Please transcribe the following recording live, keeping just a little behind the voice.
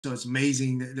So it's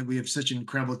amazing that we have such an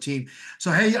incredible team.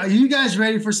 So, hey, are you guys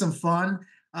ready for some fun?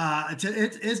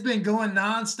 It's been going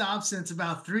nonstop since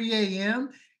about 3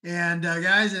 a.m. And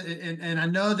guys, and I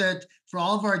know that for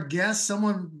all of our guests,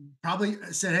 someone probably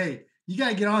said, "Hey, you got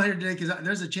to get on here today because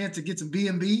there's a chance to get some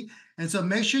B&B." And so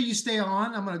make sure you stay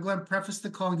on. I'm going to go ahead and preface the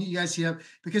call and get you guys here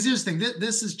because here's the thing: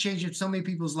 this is changing so many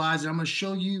people's lives, and I'm going to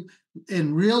show you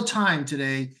in real time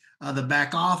today the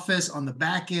back office on the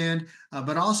back end,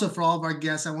 but also for all of our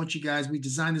guests, I want you guys, we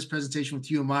designed this presentation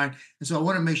with you in mind. And so I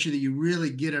want to make sure that you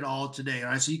really get it all today. All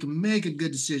right. So you can make a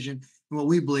good decision in what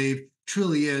we believe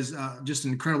truly is just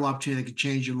an incredible opportunity that could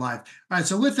change your life. All right.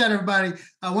 So with that, everybody,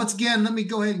 once again, let me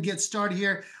go ahead and get started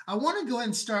here. I want to go ahead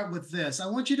and start with this. I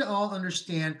want you to all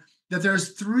understand that there's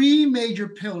three major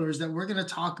pillars that we're going to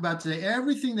talk about today.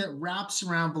 Everything that wraps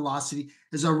around Vilocity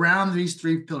is around these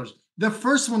three pillars. The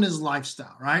first one is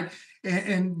lifestyle, right?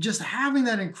 And just having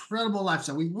that incredible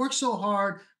lifestyle. We work so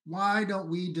hard. Why don't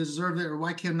we deserve it, or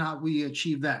why cannot we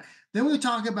achieve that? Then we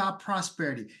talk about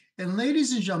prosperity. And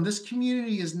ladies and gentlemen, this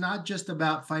community is not just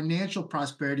about financial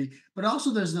prosperity, but also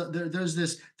there's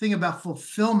this thing about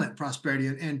fulfillment prosperity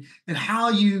and how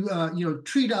you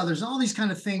treat others, all these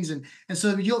kind of things. And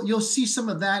so you'll see some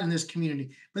of that in this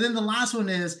community. But then the last one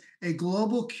is a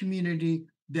global community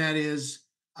that is,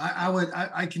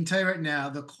 I can tell you right now,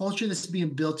 the culture that's being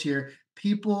built here,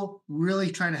 people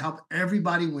really trying to help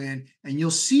everybody win, and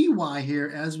you'll see why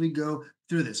here as we go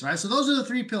through this. All right, so those are the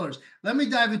three pillars. Let me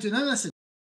dive into them. Listen.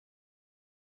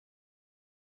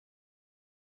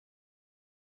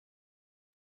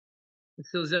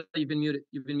 Still, Zell, you've been muted.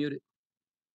 You've been muted.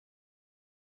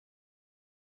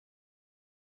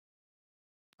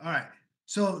 All right,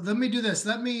 so let me do this.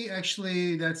 Let me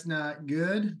actually, that's not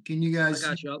good. Can you I guys?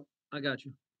 got you. I got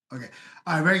you. Okay.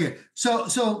 All right. Very good. So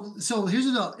here's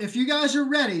the deal. If you guys are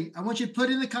ready, I want you to put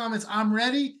in the comments, "I'm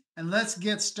ready," and let's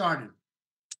get started.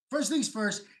 First things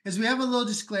first is we have a little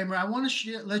disclaimer. I want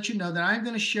to let you know that I'm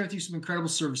going to share with you some incredible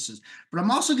services, but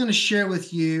I'm also going to share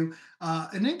with you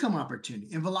an income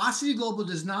opportunity. And Vilocity Global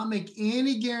does not make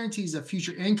any guarantees of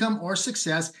future income or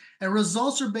success, and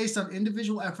results are based on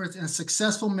individual efforts and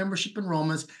successful membership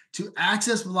enrollments to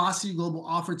access Vilocity Global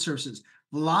offered services.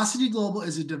 Vilocity Global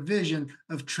is a division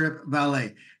of Trip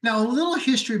Valet. Now, a little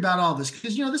history about all this,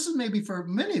 because this is maybe for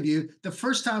many of you the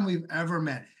first time we've ever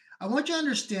met. I want you to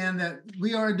understand that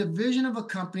we are a division of a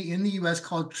company in the US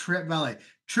called Trip Valet.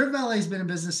 Trip Valet has been in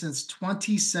business since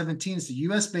 2017. It's a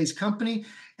US-based company,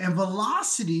 and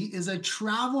Vilocity is a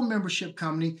travel membership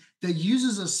company that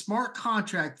uses a smart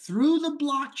contract through the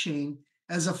blockchain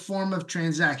as a form of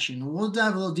transaction. And we'll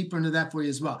dive a little deeper into that for you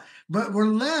as well. But we're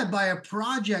led by a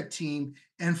project team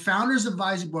and founders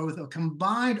advisory board with a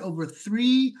combined over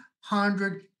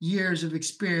 300 years of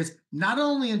experience, not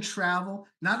only in travel,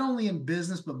 not only in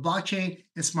business, but blockchain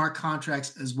and smart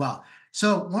contracts as well.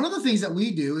 So one of the things that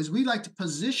we do is we like to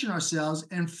position ourselves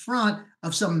in front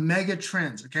of some mega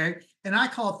trends, okay? And I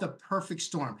call it the perfect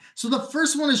storm. So the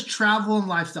first one is travel and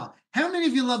lifestyle. How many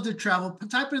of you love to travel?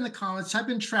 Type it in the comments, type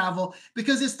in travel,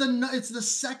 because it's the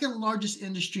second largest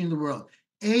industry in the world.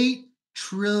 $8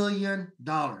 trillion,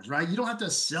 right? You don't have to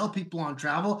sell people on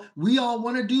travel. We all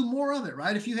want to do more of it,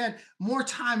 right? If you had more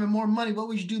time and more money, what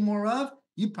would you do more of?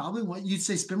 You'd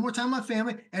say spend more time with my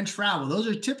family and travel. Those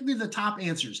are typically the top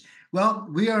answers. Well,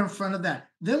 we are in front of that.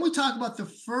 Then we talk about the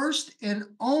first and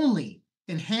only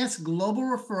enhanced global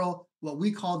referral, what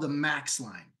we call the Max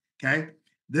line. Okay.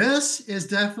 This is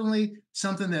definitely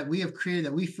something that we have created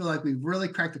that we feel like we've really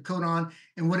cracked the code on.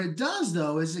 And what it does,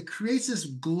 though, is it creates this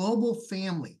global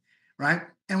family, right?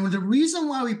 And the reason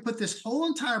why we put this whole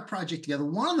entire project together,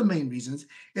 one of the main reasons,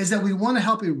 is that we want to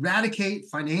help eradicate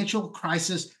financial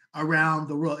crisis around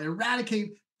the world,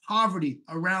 eradicate poverty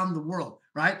around the world,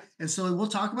 right? And so we'll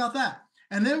talk about that.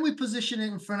 And then we position it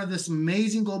in front of this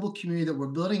amazing global community that we're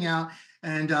building out.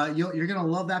 And you're going to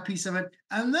love that piece of it.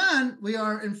 And then we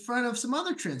are in front of some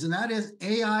other trends, and that is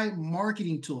AI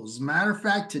marketing tools. As a matter of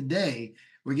fact, today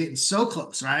we're getting so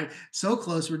close, right? So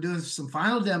close. We're doing some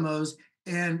final demos,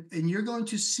 and you're going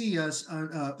to see us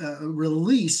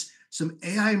release some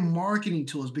AI marketing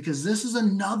tools, because this is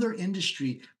another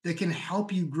industry that can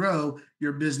help you grow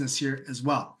your business here as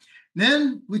well.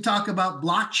 Then we talk about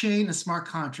blockchain and smart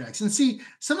contracts. And see,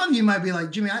 some of you might be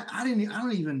like, Jimmy, I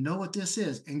don't even know what this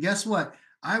is. And guess what?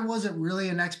 I wasn't really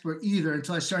an expert either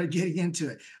until I started getting into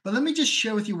it. But let me just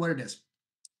share with you what it is.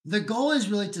 The goal is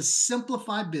really to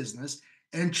simplify business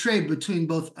and trade between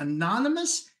both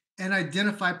anonymous and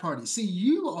identified parties. See,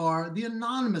 you are the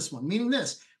anonymous one, meaning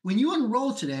this: when you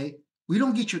enroll today, We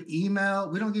don't get your email.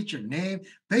 We don't get your name.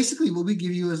 Basically, what we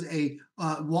give you is a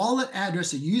wallet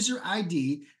address, a user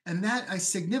ID, and that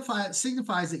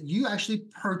signifies that you actually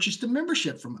purchased a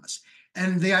membership from us.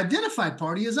 And the identified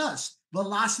party is us,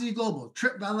 Vilocity Global,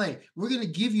 Trip Valet. We're going to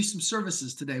give you some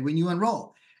services today when you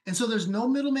enroll. And so there's no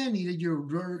middleman needed.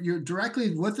 You're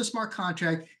directly with the smart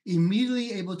contract,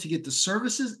 immediately able to get the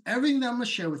services, everything that I'm going to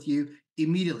share with you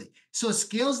immediately. So it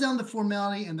scales down the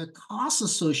formality and the costs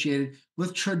associated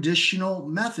with traditional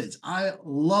methods. I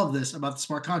love this about the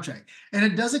smart contract. And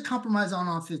it doesn't compromise on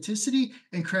authenticity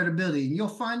and credibility. And you'll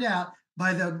find out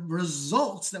by the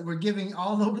results that we're giving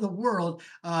all over the world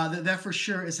that for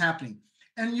sure is happening.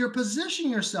 And you're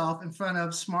positioning yourself in front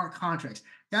of smart contracts.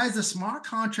 Guys, the smart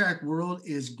contract world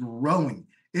is growing.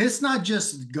 It's not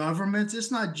just governments,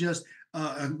 it's not just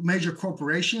major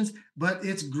corporations, but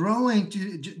it's growing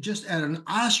to just at an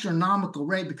astronomical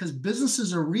rate because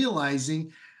businesses are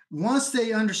realizing once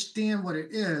they understand what it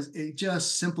is, it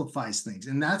just simplifies things.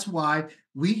 And that's why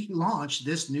we launched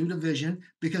this new division,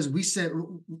 because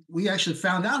we actually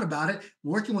found out about it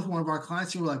working with one of our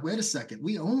clients who were like, wait a second,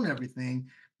 we own everything.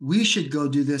 We should go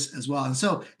do this as well. And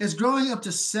so it's growing up to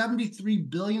 $73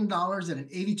 billion at an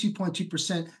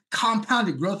 82.2%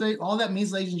 compounded growth rate. All that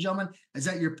means, ladies and gentlemen, is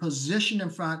that you're positioned in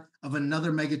front of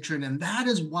another mega trend. And that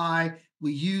is why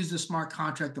we use the smart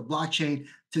contract, the blockchain,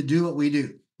 to do what we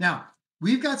do. Now,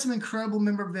 we've got some incredible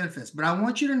member benefits, but I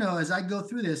want you to know as I go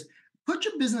through this, put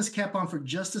your business cap on for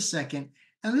just a second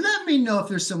and let me know if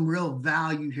there's some real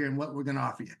value here in what we're going to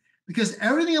offer you. Because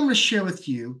everything I'm going to share with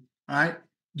you, all right,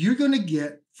 you're going to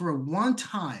get for a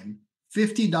one-time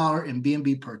 $50 in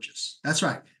B&B purchase. That's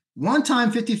right.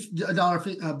 One-time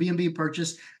 $50 B&B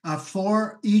purchase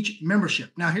for each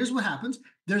membership. Now, here's what happens.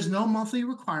 There's no monthly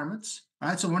requirements. All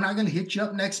right, so we're not going to hit you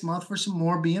up next month for some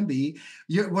more B&B.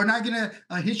 We're not going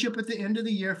to hit you up at the end of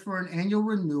the year for an annual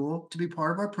renewal to be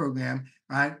part of our program.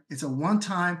 All right, it's a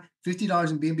one-time $50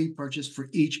 in B&B purchase for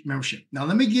each membership. Now,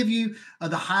 let me give you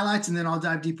the highlights, and then I'll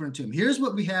dive deeper into them. Here's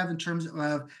what we have in terms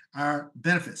of our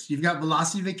benefits. You've got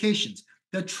Vilocity Vacations,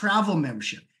 the travel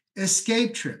membership,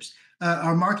 escape trips,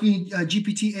 our marketing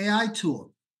GPT AI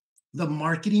tool, the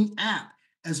marketing app,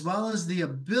 as well as the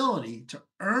ability to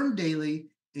earn daily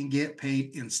and get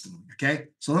paid instantly. Okay,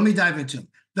 so let me dive into them.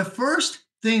 The first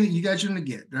thing that you guys are going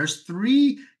to get, there's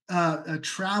three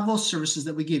travel services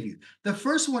that we give you. The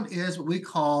first one is what we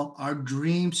call our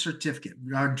dream certificate,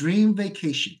 our dream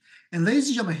vacation. And ladies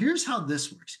and gentlemen, here's how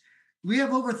this works. We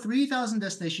have over 3,000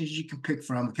 destinations you can pick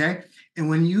from, okay? And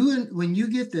when you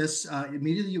get this,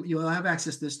 immediately you'll have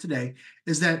access to this today,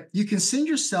 is that you can send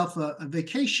yourself a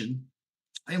vacation.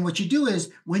 And what you do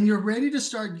is when you're ready to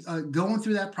start going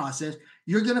through that process,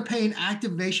 you're going to pay an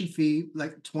activation fee,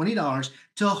 like $20,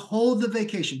 to hold the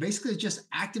vacation. Basically, it just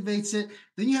activates it.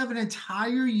 Then you have an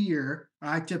entire year,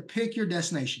 all right, to pick your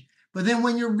destination. But then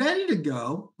when you're ready to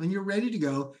go,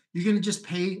 you're going to just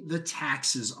pay the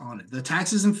taxes on it. The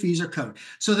taxes and fees are covered.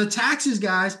 So the taxes,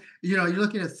 guys, you're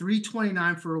looking at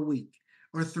 $329 for a week,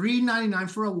 or $399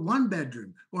 for a one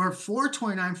bedroom, or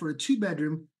 $429 for a two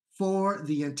bedroom for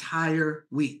the entire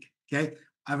week. Okay.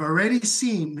 I've already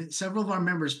seen several of our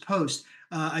members post.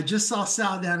 I just saw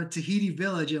Sal down at Tahiti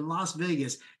Village in Las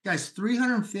Vegas. Guys,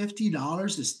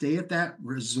 $350 to stay at that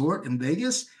resort in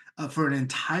Vegas for an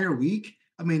entire week.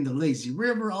 I mean, the lazy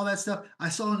river, all that stuff. I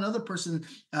saw another person,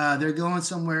 they're going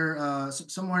somewhere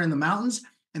in the mountains,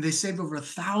 and they saved over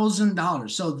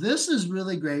 $1,000. So this is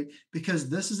really great because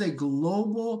this is a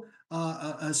global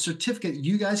a certificate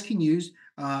you guys can use.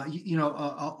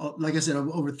 Like I said,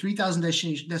 over 3,000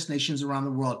 destinations around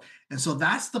the world. And so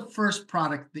that's the first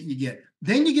product that you get.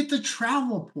 Then you get the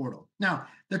travel portal. Now,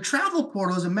 the travel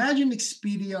portal is, imagine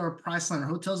Expedia or Priceline or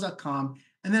Hotels.com,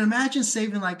 and then imagine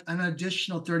saving like an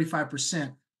additional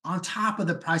 35% on top of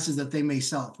the prices that they may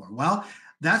sell it for. Well,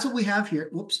 that's what we have here.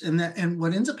 Whoops. And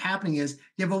what ends up happening is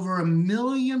you have over 1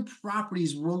 million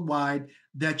properties worldwide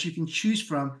that you can choose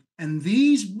from. And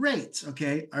these rates,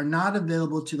 okay, are not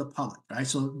available to the public, right?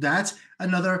 So that's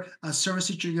another service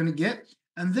that you're going to get.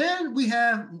 And then we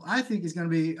have, I think is going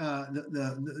to be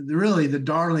really the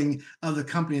darling of the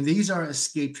company. And these are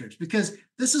escape trips, because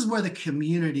this is where the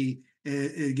community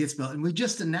it gets built. And we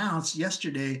just announced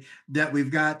yesterday that we've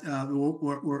got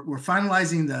we're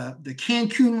finalizing the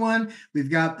Cancun one. We've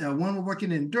got one we're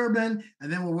working in Durban,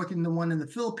 and then we're working the one in the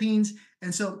Philippines.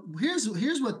 And so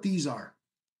here's what these are.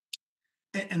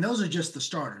 And those are just the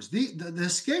starters. The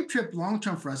escape trip long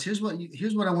term for us. Here's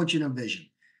what I want you to envision.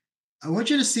 I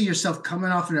want you to see yourself coming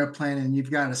off an airplane, and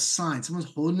you've got a sign.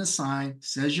 Someone's holding a sign,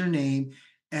 says your name,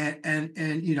 and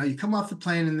you come off the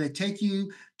plane, and they take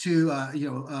you to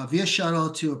via shuttle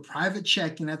to a private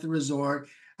check-in at the resort.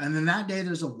 And then that day,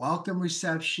 there's a welcome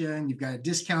reception. You've got a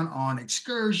discount on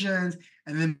excursions.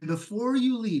 And then before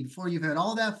you leave, before you've had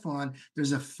all that fun,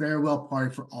 there's a farewell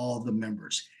party for all of the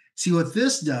members. See, what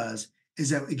this does is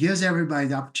that it gives everybody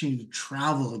the opportunity to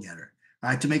travel together,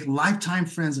 right? To make lifetime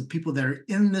friends of people that are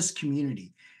in this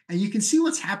community. And you can see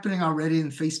what's happening already in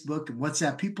Facebook and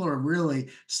WhatsApp. People are really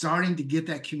starting to get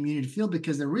that community feel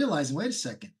because they're realizing, wait a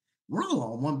second, we're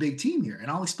all on one big team here. And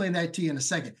I'll explain that to you in a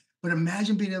second. But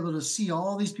imagine being able to see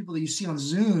all these people that you see on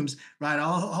Zooms, right?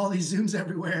 All these Zooms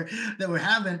everywhere that we're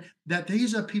having, that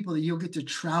these are people that you'll get to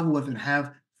travel with and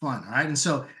have fun, all right? And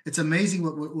so it's amazing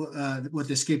what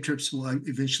the escape trips will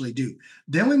eventually do.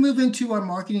 Then we move into our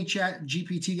marketing chat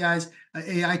GPT, guys,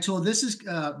 AI tool. This is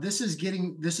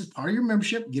part of your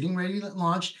membership, getting ready to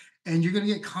launch. And you're going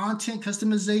to get content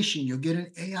customization. You'll get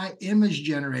an AI image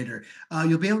generator.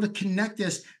 You'll be able to connect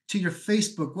this to your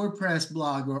Facebook, WordPress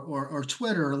blog, or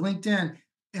Twitter or LinkedIn.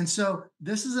 And so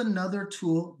this is another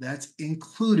tool that's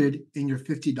included in your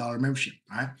 $50 membership.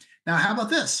 All right. Now, how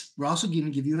about this? We're also going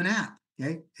to give you an app.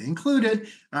 Okay, included.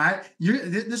 All right,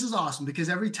 this is awesome because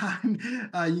every time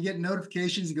you get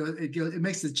notifications, it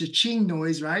makes the cha-ching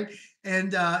noise, right?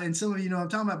 And some of you know what I'm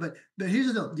talking about. But here's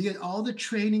the deal: you get all the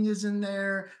training is in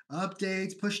there,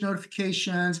 updates, push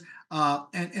notifications,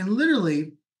 and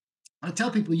literally, I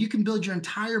tell people you can build your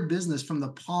entire business from the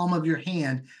palm of your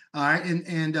hand, all right,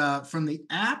 and from the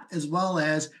app as well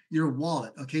as your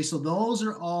wallet. Okay, so those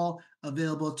are all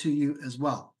available to you as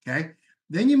well. Okay,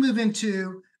 then you move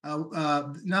into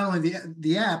not only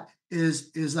the app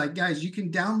is like, guys, you can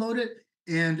download it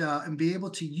and be able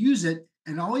to use it.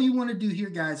 And all you want to do here,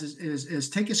 guys, is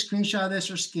take a screenshot of this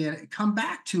or scan it, come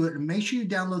back to it, and make sure you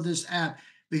download this app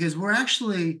because we're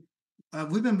actually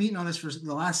we've been meeting on this for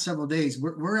the last several days.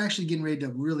 We're actually getting ready to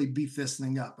really beef this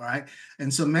thing up. All right.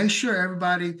 And so make sure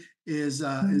everybody is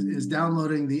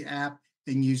downloading the app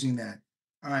and using that.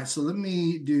 All right. So let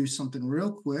me do something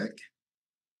real quick.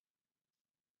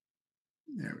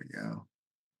 There we go.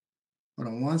 Hold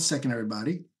on one second,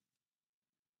 everybody.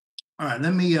 All right.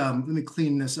 Let me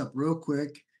clean this up real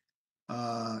quick.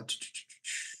 Oh,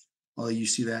 you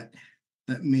see that?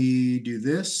 Let me do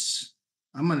this.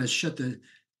 I'm going to shut the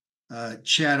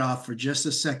chat off for just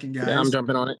a second, guys. Yeah, I'm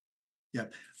jumping on it.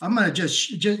 Yep. I'm gonna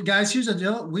just guys. Here's the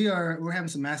deal. We're having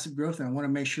some massive growth, and I want to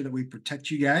make sure that we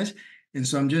protect you guys. And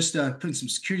so I'm just putting some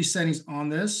security settings on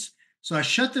this. So I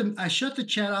shut the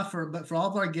chat off for all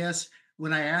of our guests.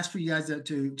 When I ask for you guys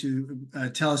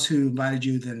to tell us who invited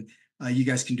you, then you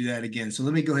guys can do that again. So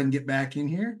let me go ahead and get back in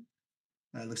here.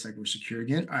 It looks like we're secure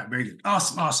again. All right, very good.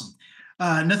 Awesome.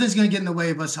 Nothing's going to get in the way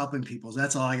of us helping people. So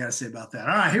that's all I got to say about that.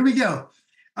 All right, here we go.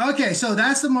 Okay, so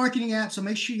that's the marketing app. So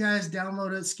make sure you guys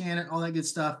download it, scan it, all that good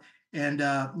stuff. And,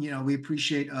 we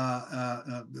appreciate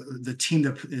the team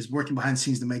that is working behind the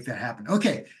scenes to make that happen.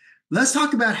 Okay, let's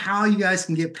talk about how you guys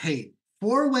can get paid.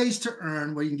 4 ways to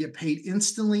earn where you can get paid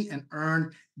instantly and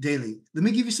earn daily. Let me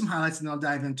give you some highlights and I'll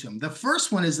dive into them. The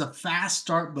first one is the fast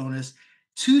start bonus,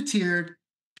 2-tiered,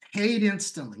 paid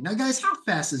instantly. Now, guys, how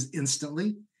fast is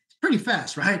instantly? It's pretty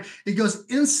fast, right? It goes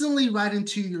instantly right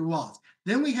into your wallet.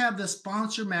 Then we have the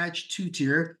sponsor match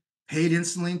 2-tier, paid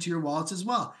instantly into your wallets as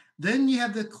well. Then you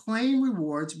have the claim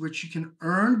rewards, which you can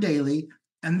earn daily.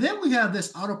 And then we have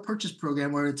this auto purchase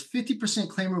program where it's 50%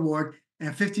 claim reward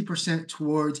and 50%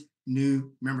 towards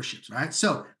new memberships, right?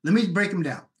 So let me break them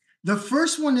down. The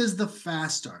first one is the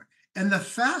fast start. And the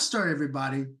fast start,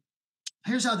 everybody,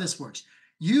 here's how this works.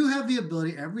 You have the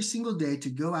ability every single day to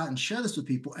go out and share this with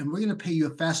people, and we're going to pay you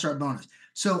a fast start bonus.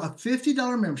 So a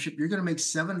 $50 membership, you're going to make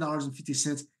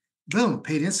 $7.50, boom,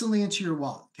 paid instantly into your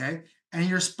wallet, okay? And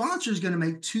your sponsor is going to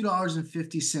make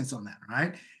 $2.50 on that,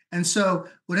 right? And so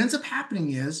what ends up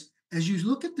happening is, as you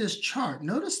look at this chart,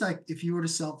 notice like if you were to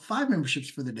sell 5 memberships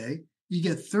for the day, you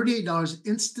get $38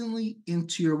 instantly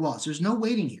into your wallets. There's no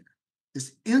waiting here.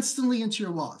 It's instantly into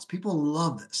your wallets. People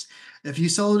love this. If you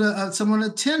sold someone a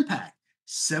 10-pack,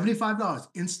 $75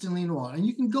 instantly in the wallet. And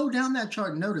you can go down that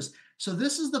chart and notice. So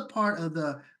this is the part of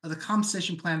the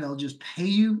compensation plan that will just pay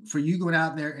you for you going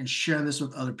out there and sharing this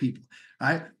with other people,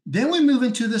 right? Then we move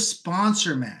into the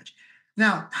sponsor match.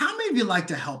 Now, how many of you like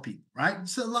to help people, right?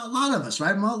 So a lot of us,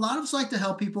 right? A lot of us like to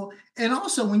help people. And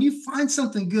also, when you find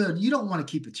something good, you don't want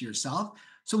to keep it to yourself.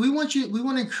 So we want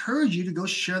to encourage you to go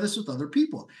share this with other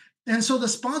people. And so the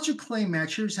sponsor claim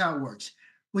match, here's how it works.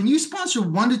 When you sponsor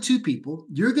 1 to 2 people,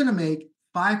 you're going to make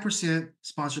 5%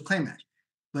 sponsor claim match.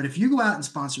 But if you go out and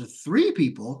sponsor 3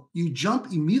 people, you jump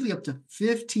immediately up to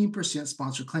 15%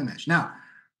 sponsor claim match. Now,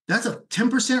 that's a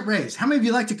 10% raise. How many of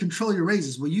you like to control your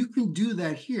raises? Well, you can do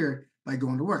that here by by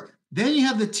going to work. Then you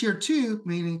have the tier 2,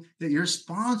 meaning that your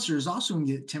sponsor is also going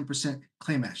to get 10%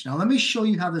 claim match. Now, let me show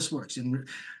you how this works. And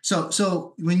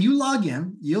so when you log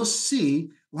in, you'll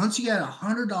see once you get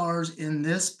 $100 in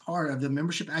this part of the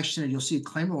membership action center, you'll see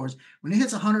claim rewards. When it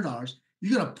hits $100,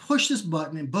 you're going to push this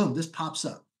button and boom, this pops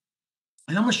up.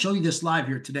 And I'm going to show you this live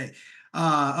here today.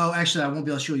 Oh, actually, I won't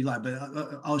be able to show you live, but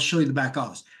I'll show you the back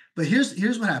office. But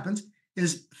here's what happens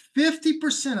is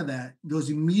 50% of that goes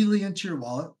immediately into your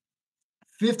wallet.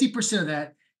 50% of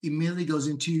that immediately goes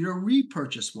into your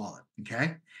repurchase wallet,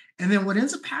 okay? And then what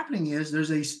ends up happening is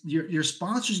your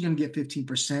sponsor is going to get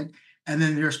 15%, and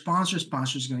then your sponsor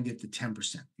is going to get the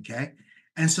 10%, okay?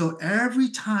 And so every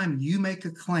time you make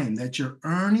a claim that you're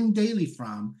earning daily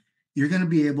from, you're going to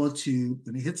be able to,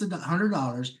 when it hits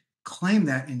 $100, claim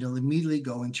that and it'll immediately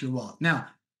go into your wallet. Now,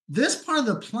 this part of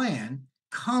the plan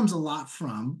comes a lot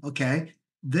from, okay,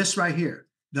 this right here,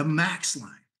 the max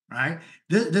line, right?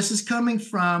 This is coming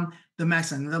from the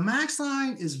max line. The max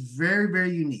line is very,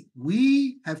 very unique.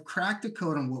 We have cracked the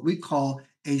code on what we call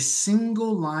a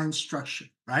single line structure,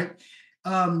 right?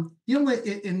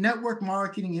 In network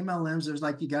marketing, MLMs, there's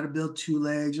like, you got to build 2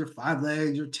 legs or 5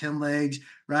 legs or 10 legs,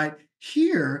 right?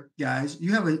 Here, guys,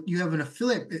 you have an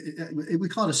affiliate, we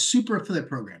call it a super affiliate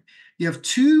program. You have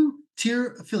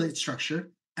 2-tier affiliate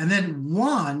structure, and then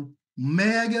 1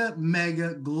 mega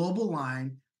global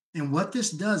line. And what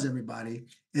this does, everybody,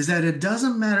 is that it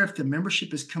doesn't matter if the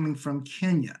membership is coming from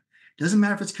Kenya. It doesn't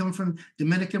matter if it's coming from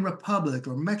Dominican Republic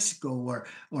or Mexico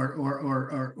or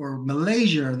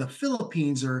Malaysia or the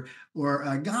Philippines or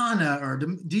Ghana or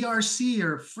DRC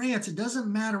or France. It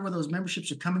doesn't matter where those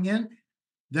memberships are coming in.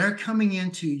 They're coming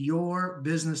into your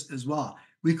business as well.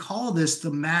 We call this the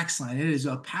max line. It is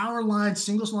a power line,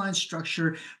 singles line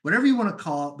structure, whatever you want to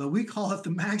call it, but we call it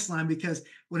the max line because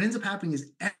what ends up happening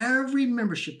is every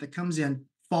membership that comes in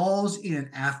falls in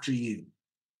after you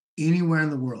anywhere in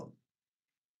the world.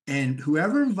 And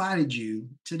whoever invited you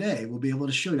today will be able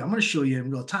to show you. I'm going to show you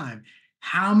in real time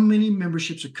how many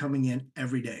memberships are coming in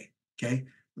every day. Okay.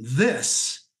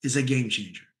 This is a game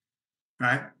changer,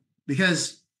 right?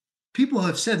 Because people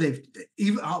have said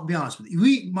I'll be honest with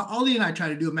you. Ollie and I tried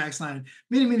to do a max line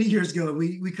many years ago.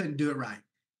 We couldn't do it right.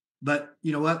 But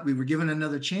you know what? We were given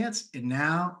another chance, and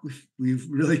now we've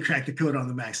really cracked the code on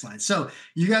the max line. So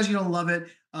you guys are going to love it.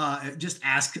 Just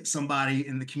ask somebody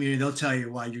in the community. They'll tell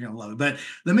you why you're going to love it. But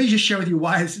let me just share with you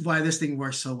why this thing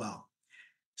works so well.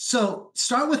 So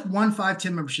start with 1, 5,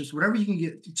 10 memberships, whatever you can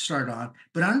get started on.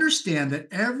 But understand that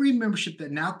every membership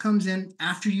that now comes in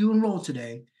after you enroll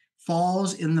today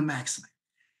falls in the max line.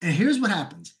 And here's what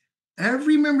happens.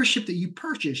 Every membership that you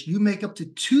purchase, you make up to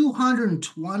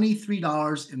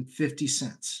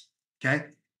 $223.50. Okay.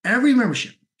 Every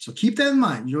membership. So keep that in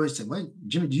mind. You always say, wait,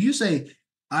 Jimmy, do you say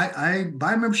I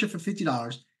buy a membership for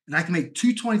 $50 and I can make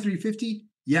 $223.50?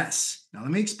 Yes. Now let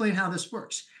me explain how this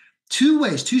works. 2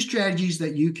 ways, 2 strategies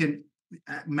that you can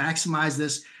maximize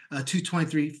this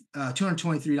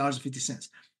 $223.50.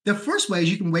 The first way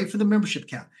is you can wait for the membership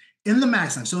count in the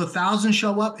max line. So 1,000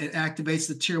 show up, it activates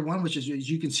the tier 1, which is, as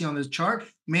you can see on this chart,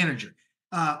 manager.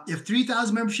 If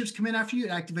 3,000 memberships come in after you,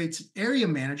 it activates area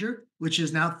manager, which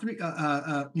is now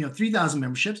 3,000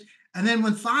 memberships. And then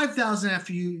when 5,000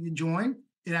 after you join,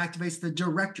 it activates the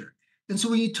director. And so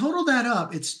when you total that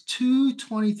up, it's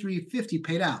 $223.50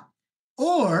 paid out.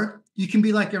 Or you can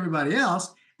be like everybody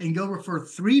else and go refer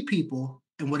 3 people.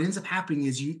 And what ends up happening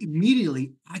is you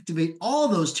immediately activate all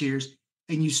those tiers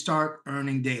and you start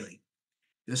earning daily.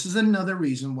 This is another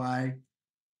reason why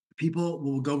people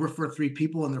will go refer 3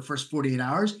 people in their first 48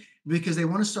 hours, because they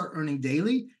want to start earning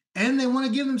daily and they want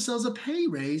to give themselves a pay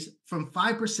raise from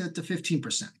 5% to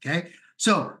 15%. Okay.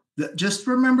 So just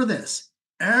remember this,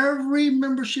 every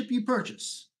membership you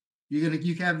purchase,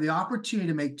 you have the opportunity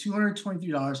to make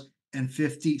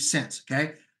 $223.50.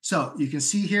 Okay. So you can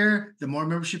see here, the more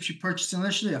memberships you purchase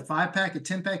initially, a 5-pack, a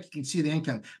 10-pack, you can see the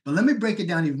income. But let me break it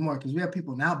down even more because we have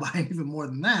people now buying even more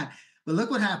than that. But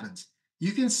look what happens.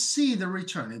 You can see the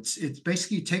return. It's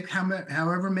basically you take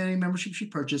however many memberships you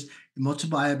purchase and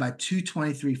multiply it by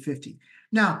 $223.50.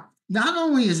 Now, not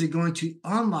only is it going to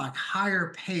unlock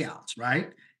higher payouts,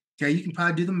 right? Okay, you can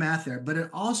probably do the math there, but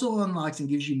it also unlocks and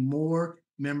gives you more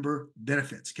member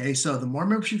benefits. Okay, so the more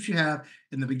memberships you have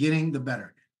in the beginning, the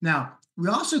better. Now, we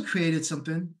also created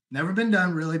something never been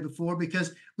done really before,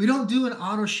 because we don't do an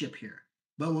auto ship here.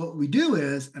 But what we do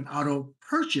is an auto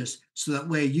purchase, so that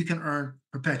way you can earn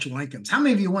perpetual incomes. How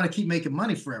many of you want to keep making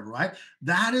money forever, right?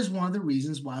 That is one of the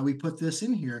reasons why we put this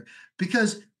in here,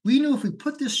 because we knew if we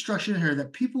put this structure in here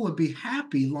that people would be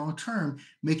happy long-term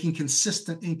making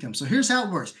consistent income. So here's how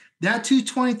it works. That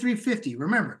 $223.50,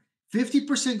 remember,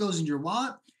 50% goes in your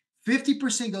wallet,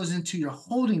 50% goes into your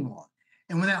holding wallet.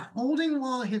 And when that holding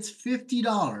wallet hits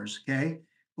 $50, okay,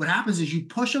 what happens is you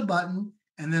push a button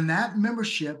and then that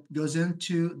membership goes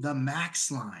into the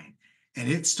max line and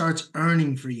it starts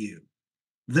earning for you.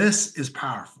 This is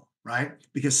powerful, right?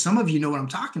 Because some of you know what I'm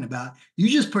talking about. You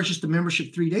just purchased the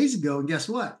membership 3 days ago, and guess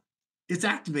what? It's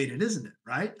activated, isn't it?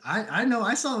 Right? I know.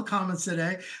 I saw the comments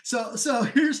today. So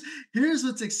here's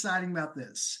what's exciting about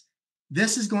this.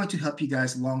 This is going to help you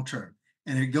guys long term,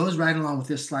 and it goes right along with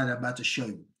this slide I'm about to show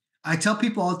you. I tell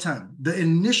people all the time, the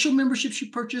initial memberships you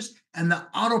purchase and the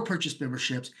auto purchase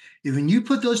memberships, if when you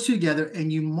put those two together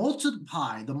and you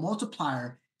multiply, the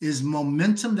multiplier is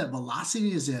momentum that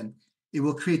velocity is in, it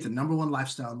will create the number one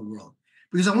lifestyle in the world.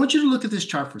 Because I want you to look at this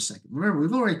chart for a second. Remember,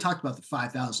 we've already talked about the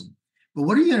 5,000. But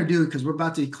what are you going to do? Because we're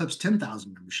about to eclipse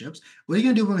 10,000 memberships. What are you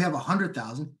going to do when we have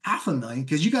 100,000, 500,000?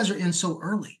 Because you guys are in so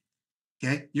early.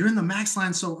 Okay. You're in the max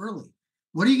line so early.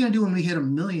 What are you going to do when we hit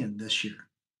 1,000,000 this year?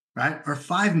 Right? Or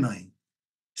 5,000,000?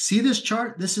 See this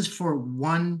chart? This is for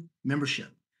one membership.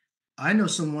 I know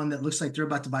someone that looks like they're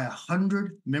about to buy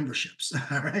 100 memberships.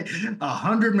 All right.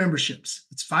 100 memberships.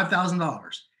 It's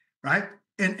 $5,000. Right.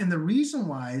 And the reason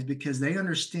why is because they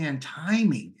understand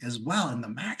timing as well in the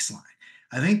max line.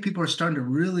 I think people are starting to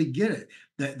really get it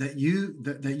that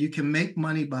you can make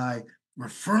money by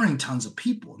referring tons of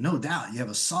people. No doubt, you have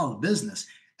a solid business,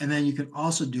 and then you can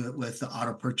also do it with the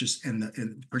auto purchase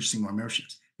and purchasing more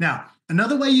memberships. Now,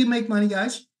 another way you make money,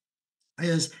 guys,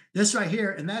 is this right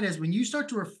here. And that is when you start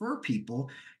to refer people,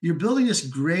 you're building this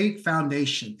great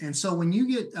foundation. And so when you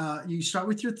get, you start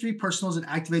with your 3 personals, it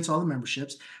activates all the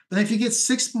memberships. But if you get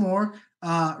 6 more,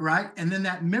 right, and then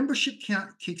that membership count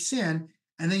kicks in,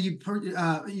 and then you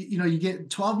get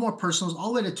 12 more personals,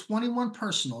 all the way to 21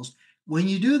 personals. When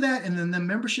you do that, and then the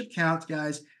membership count,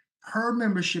 guys, per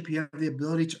membership, you have the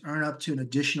ability to earn up to an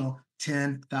additional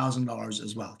 $10,000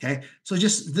 as well. Okay. So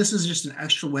this is just an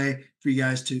extra way for you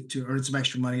guys to earn some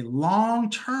extra money long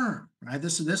term, right?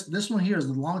 This one here is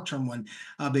the long term one,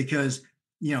 because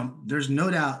there's no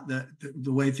doubt that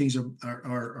the way things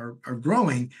are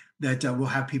growing, that we'll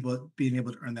have people being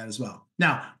able to earn that as well.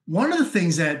 Now, one of the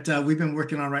things that we've been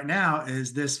working on right now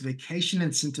is this vacation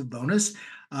incentive bonus.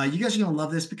 You guys are going to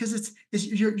love this because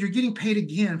you're getting paid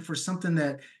again for something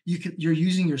that you're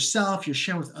using yourself, you're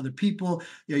sharing with other people,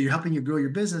 you're helping you grow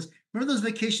your business. Remember those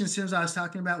vacation incentives I was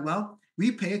talking about? Well,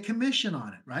 we pay a commission on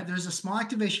it, right? There's a small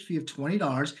activation fee of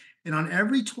 $20, and on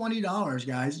every $20,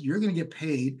 guys, you're going to get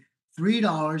paid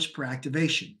 $3 per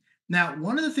activation. Now,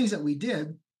 one of the things that we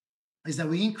did is that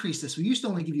we increased this. We used to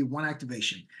only give you one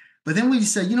activation, but then we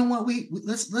said, you know what,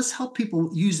 let's help people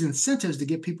use incentives to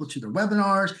get people to their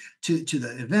webinars, to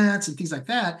the events and things like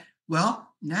that. Well,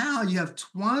 now you have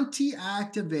 20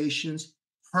 activations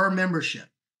per membership.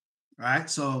 Right.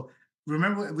 So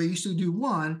remember, we used to do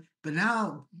one, but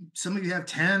now some of you have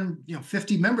 10,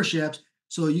 50 memberships.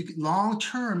 So you can, long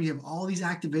term, you have all these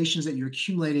activations that you're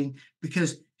accumulating,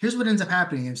 because here's what ends up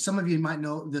happening. And some of you might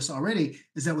know this already,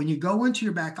 is that when you go into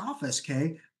your back office,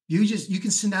 okay, you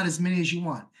can send out as many as you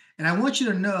want. And I want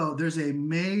you to know there's a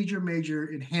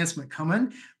major enhancement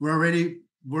coming. We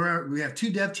have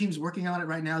 2 dev teams working on it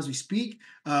right now as we speak.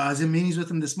 I was in meetings with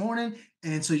them this morning.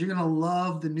 And so you're going to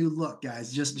love the new look,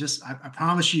 guys. I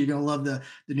promise you, you're going to love the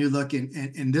new look.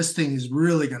 And this thing is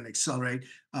really going to accelerate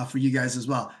for you guys as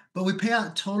well. But we pay out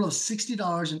a total of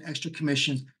 $60 in extra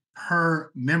commissions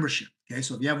per membership. Okay.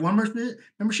 So if you have one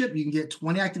membership, you can get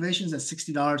 20 activations at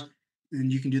 $60.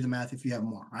 And you can do the math if you have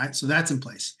more. Right. So that's in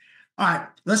place. All right.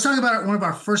 Let's talk about one of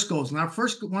our first goals. And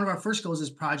one of our first goals is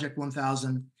Project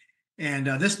 1000. And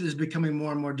this is becoming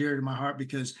more and more dear to my heart,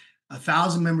 because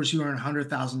 1,000 members who earn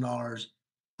 $100,000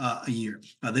 a year,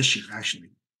 this year, actually.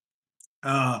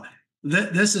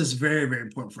 This is very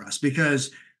important for us,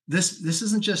 because this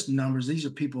isn't just numbers. These are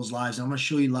people's lives. I'm going to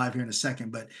show you live here in a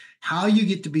second, but how you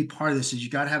get to be part of this is you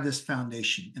got to have this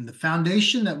foundation, and the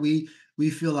foundation that we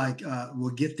feel like will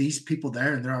get these people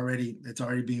there, and it's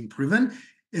already being proven,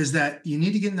 is that you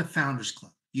need to get in the Founders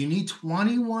Club. You need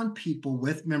 21 people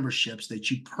with memberships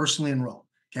that you personally enroll.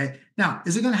 Okay. Now,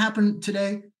 is it going to happen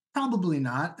today? Probably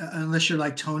not, unless you're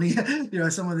like Tony,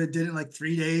 someone that did it in like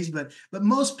 3 days. But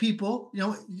most people,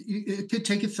 it could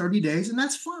take you 30 days, and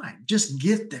that's fine. Just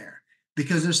get there,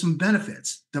 because there's some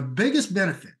benefits. The biggest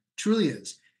benefit truly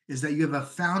is that you have a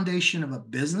foundation of a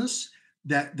business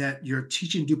that you're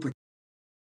teaching duplicate.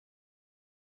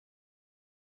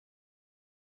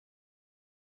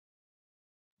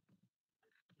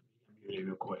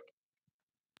 Real quick.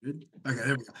 Good. Okay,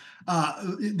 there we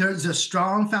go. There's a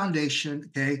strong foundation,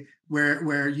 okay,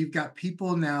 where you've got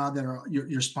people now that are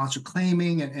your sponsor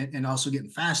claiming and also getting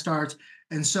fast starts,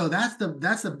 and so that's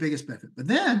the biggest benefit. But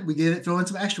then we get it throw in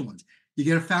some extra ones. You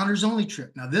get a founders only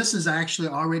trip. Now this is actually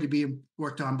already being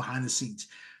worked on behind the scenes.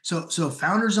 So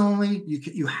founders only.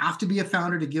 You have to be a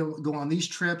founder to go on these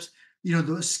trips. You know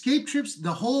the escape trips.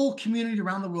 The whole community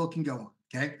around the world can go on.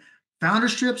 Okay,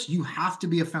 founders trips. You have to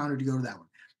be a founder to go to that one.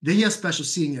 Then you have special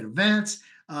seating at events,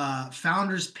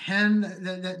 founders pen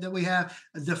that we have,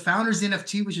 the founders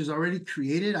NFT, which is already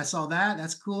created. I saw that.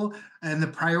 That's cool. And the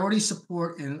priority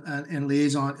support and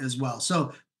liaison as well.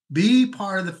 So be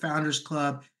part of the founders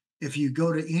club. If you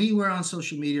go to anywhere on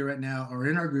social media right now or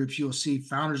in our groups, you'll see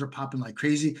founders are popping like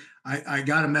crazy. I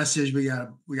got a message. We got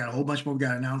a whole bunch more we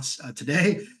got to announce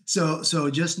today. So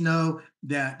just know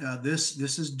that this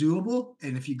is doable.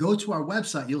 And if you go to our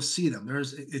website, you'll see them.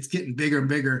 It's getting bigger and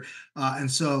bigger. And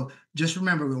so just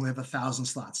remember, we only have 1,000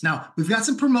 slots. Now we've got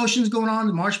some promotions going on.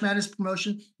 The March Madness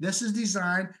promotion. This is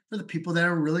designed for the people that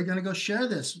are really going to go share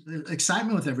this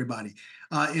excitement with everybody.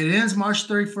 It ends March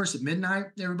 31st at midnight,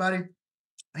 everybody.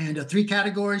 And 3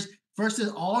 categories. First is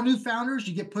all new founders.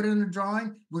 You get put in the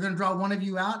drawing. We're going to draw one of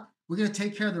you out. We're going to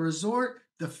take care of the resort,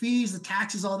 the fees, the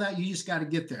taxes, all that. You just got to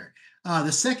get there. The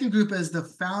second group is the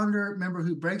founder member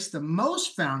who breaks the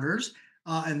most founders.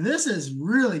 And this is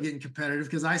really getting competitive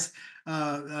because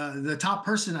the top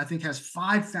person I think has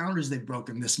 5 founders they've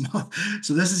broken this month.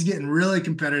 So this is getting really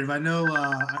competitive. I know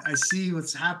I see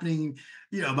what's happening,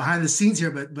 behind the scenes here,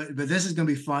 but this is going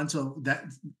to be fun. So that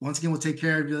once again, we'll take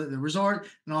care of the resort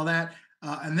and all that.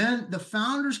 And then the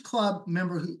Founders Club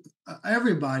member,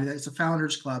 everybody that's a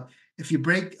Founders Club, if you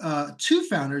break 2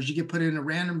 founders, you get put in a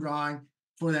random drawing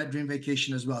for that dream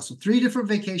vacation as well. So 3 different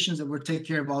vacations that will take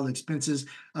care of all the expenses,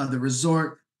 the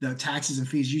resort, the taxes and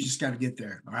fees. You just got to get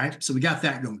there. All right. So we got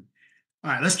that going.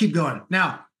 All right, let's keep going.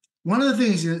 Now, one of the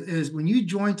things is when you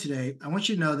join today, I want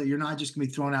you to know that you're not just going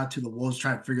to be thrown out to the wolves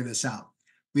trying to figure this out.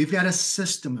 We've got a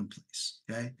system in place.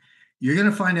 Okay. You're going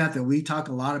to find out that we talk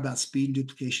a lot about speed and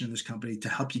duplication in this company to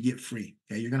help you get free.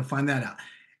 Okay. You're going to find that out.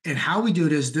 And how we do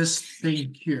it is this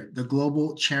thing here, the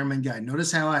Global Chairman Guide.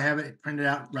 Notice how I have it printed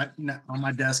out right on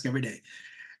my desk every day.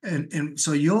 And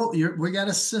so we got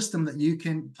a system that you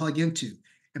can plug into.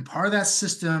 And part of that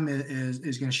system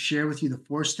is going to share with you the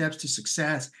 4 steps to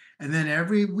success. And then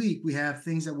every week we have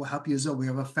things that will help you as well. We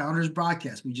have a founders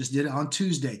broadcast. We just did it on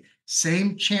Tuesday.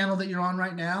 Same channel that you're on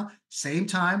right now, same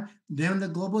time. Then the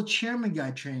Global Chairman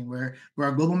Guide training, where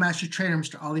our global master trainer,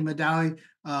 Mr. Ali Madawi,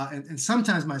 and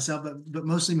sometimes myself, but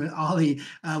mostly Ali,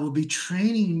 will be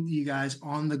training you guys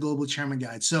on the Global Chairman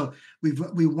Guide. So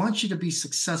we want you to be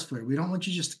successful. We don't want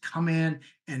you just to come in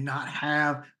and not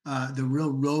have the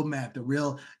real roadmap, the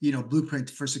real blueprint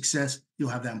for success. You'll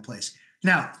have that in place.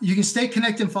 Now, you can stay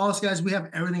connected and follow us, guys. We have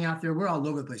everything out there. We're all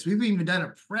over the place. We've even done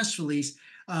a press release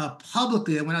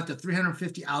publicly that went out to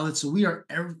 350 outlets. So we are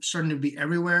starting to be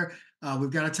everywhere. We've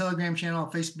got a Telegram channel,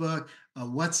 Facebook,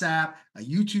 WhatsApp, a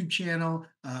YouTube channel,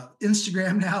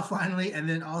 Instagram now finally, and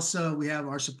then also we have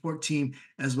our support team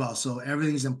as well. So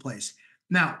everything's in place.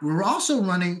 Now, we're also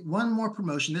running one more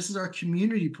promotion. This is our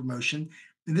community promotion.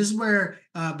 And this is where,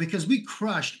 because we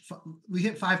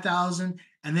hit 5,000,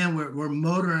 and then we're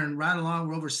motoring right along.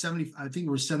 We're over 70, I think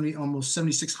we're 70, almost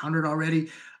 7,600 already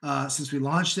since we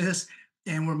launched this.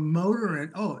 And we're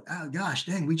motoring. Oh, gosh,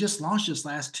 dang, we just launched this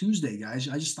last Tuesday, guys.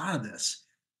 I just thought of this.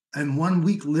 In 1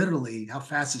 week, literally, how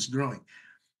fast it's growing.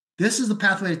 This is the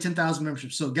pathway to 10,000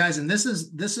 memberships. So, guys, and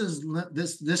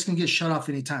this can get shut off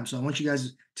anytime. So I want you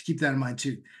guys to keep that in mind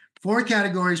too. 4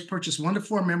 categories: purchase 1 to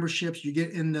 4 memberships. You get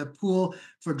in the pool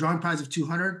for a drawing prize of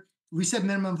 200. We said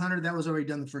minimum 100. That was already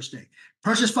done the first day.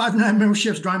 Purchase 5 to 9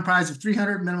 memberships, drawing prize of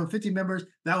 300. Minimum 50 members.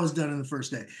 That was done in the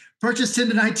first day. Purchase 10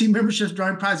 to 19 memberships,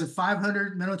 drawing prize of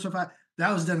 500. Minimum 25.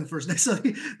 That was done in the first day. So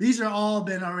these are all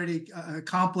been already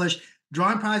accomplished.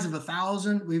 Drawing prize of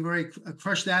 1,000. We've already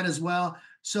crushed that as well.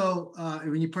 So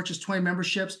when you purchase 20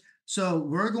 memberships, so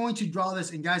we're going to draw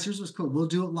this. And guys, here's what's cool. We'll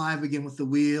do it live again with the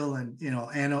wheel, and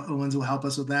Anna Owens will help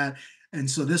us with that. And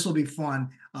so this will be fun.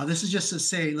 This is just to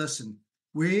say, listen,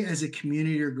 we as a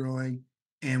community are growing,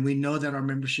 and we know that our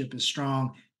membership is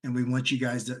strong, and we want you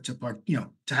guys to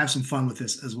have some fun with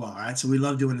this as well. All right. So we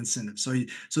love doing incentives.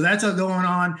 So that's all going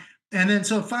on. And then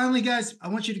so finally, guys, I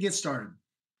want you to get started.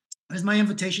 That's my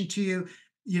invitation to you.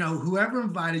 Whoever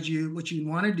invited you, what you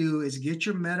want to do is get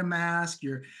your MetaMask,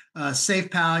 your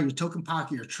SafePal, your Token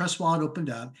Pocket, your Trust Wallet opened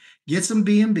up. Get some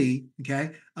BNB,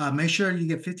 okay? Make sure you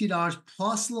get $50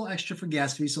 plus a little extra for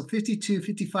gas fees. So $52,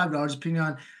 $55, depending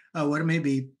on what it may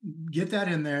be. Get that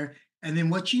in there. And then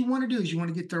what you want to do is you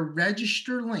want to get the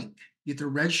register link,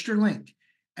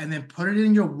 and then put it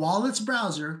in your wallet's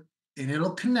browser, and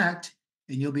it'll connect,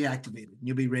 and you'll be activated. And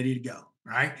you'll be ready to go.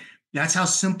 Right? That's how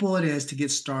simple it is to get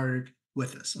started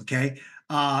with us. Okay.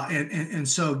 And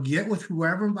so get with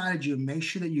whoever invited you and make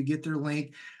sure that you get their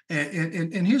link.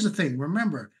 And here's the thing.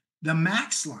 Remember, the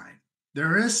max line.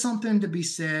 There is something to be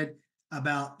said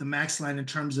about the max line in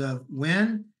terms of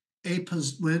when a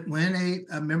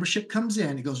membership comes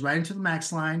in, it goes right into the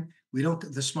max line.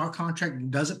 The smart contract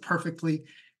does it perfectly.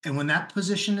 And when that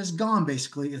position is gone,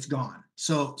 basically it's gone.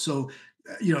 So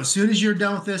as soon as you're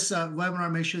done with this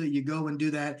webinar, make sure that you go and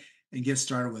do that and get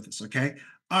started with us. Okay.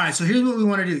 All right. So here's what we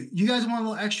want to do. You guys want a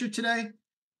little extra today?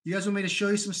 You guys want me to show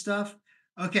you some stuff?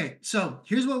 Okay. So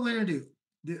here's what we're going to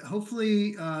do.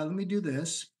 Hopefully, let me do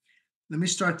this. Let me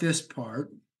start this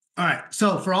part. All right.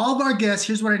 So for all of our guests,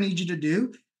 here's what I need you to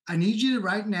do. I need you to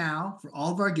right now, for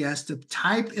all of our guests, to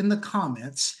type in the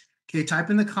comments. Okay. Type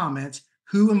in the comments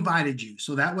who invited you.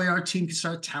 So that way our team can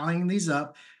start tallying these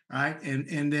up. Right.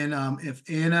 And then if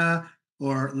Anna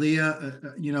or Leah,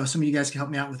 some of you guys can help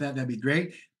me out with that, that'd be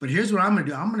great. But here's what I'm going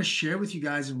to do. I'm going to share with you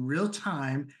guys in real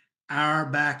time our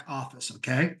back office.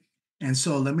 Okay. And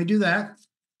so let me do that.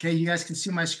 Okay. You guys can see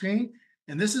my screen.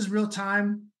 And this is real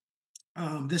time.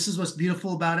 This is what's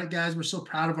beautiful about it, guys. We're so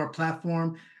proud of our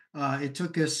platform. It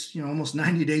took us, almost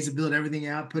 90 days to build everything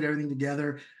out, put everything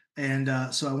together.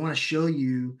 And so I want to show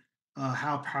you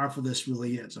how powerful this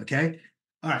really is. Okay.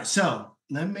 All right. So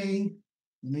let me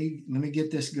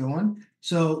get this going.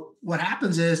 So what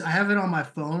happens is I have it on my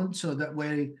phone, so that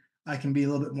way I can be a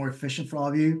little bit more efficient for all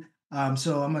of you.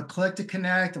 So I'm going to click to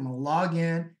connect. I'm going to log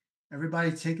in.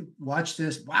 Everybody watch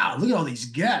this. Wow. Look at all these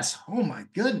guests. Oh my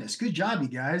goodness. Good job, you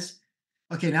guys.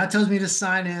 Okay, now it tells me to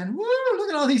sign in. Woo, look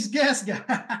at all these guests, guys.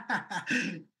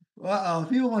 Uh-oh,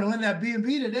 people want to win that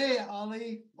B&B today,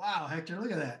 Ollie. Wow, Hector,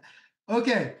 look at that.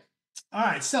 Okay, all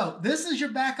right, so this is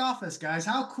your back office, guys.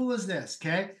 How cool is this,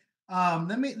 okay?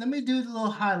 Let me do a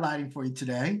little highlighting for you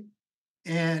today.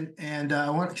 And I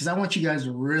want you guys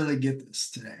to really get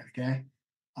this today, okay?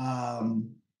 Let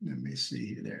me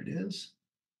see here. There it is.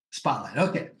 Spotlight,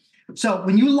 okay. So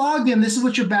when you log in, this is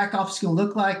what your back office is going to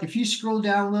look like. If you scroll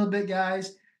down a little bit,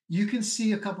 guys, you can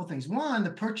see a couple things. One, the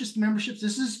purchase memberships.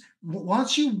 This is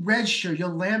once you register,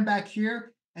 you'll land back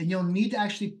here and you'll need to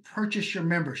actually purchase your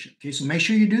membership. Okay, so make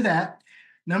sure you do that.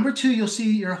 Number two, you'll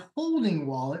see your holding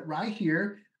wallet right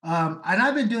here. And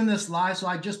I've been doing this live, so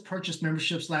I just purchased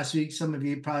memberships last week. Some of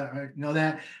you probably know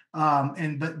that.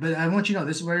 But I want you to know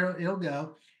this is where it'll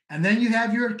go. And then you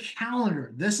have your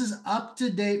calendar. This is up to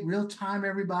date, real time,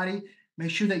 everybody. Make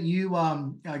sure that you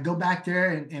go back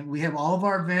there and we have all of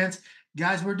our events.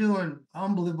 Guys, we're doing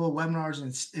unbelievable webinars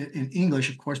in English,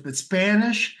 of course, but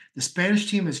Spanish, the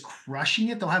Spanish team is crushing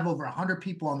it. They'll have over 100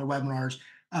 people on their webinars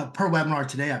per webinar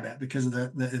today, I bet, because of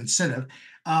the incentive.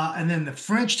 And then the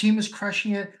French team is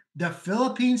crushing it. The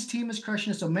Philippines team is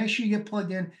crushing it. So make sure you get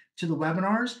plugged in to the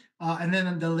webinars. And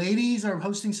then the ladies are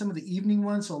hosting some of the evening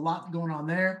ones. So a lot going on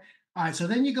there. All right. So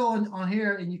then you go on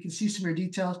here and you can see some of your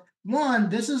details. One,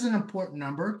 this is an important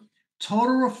number.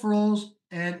 Total referrals.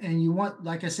 And you want,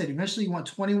 like I said, eventually you want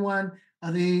 21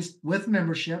 of these with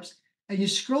memberships. And you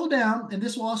scroll down, and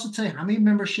this will also tell you how many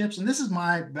memberships. And this is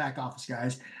my back office,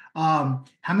 guys. How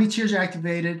many tiers are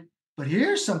activated. But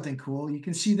here's something cool. You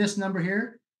can see this number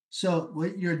here. So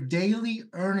what your daily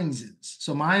earnings is.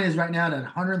 So mine is right now at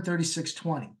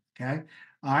 136.20. Okay.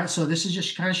 All right. So this is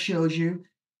just kind of shows you.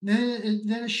 Then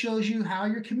it shows you how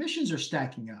your commissions are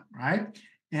stacking up, right?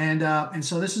 And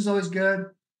so this is always good.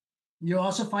 You'll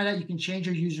also find out you can change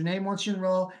your username once you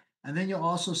enroll, and then you'll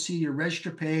also see your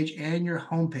register page and your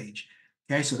home page.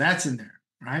 Okay, so that's in there,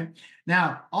 right?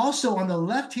 Now, also on the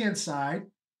left-hand side,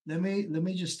 let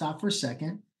me just stop for a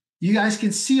second. You guys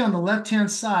can see on the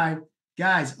left-hand side,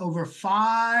 guys, over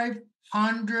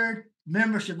 500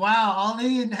 membership. Wow,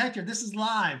 Ollie and Hector, this is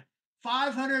live.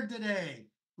 500 today.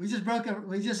 We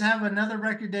just have another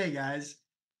record day, guys.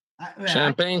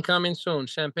 Champagne coming soon.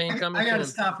 Champagne coming soon. I got to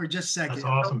stop for just a second. That's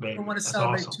awesome, baby. I don't want to That's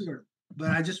celebrate awesome. too,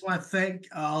 but I just want to thank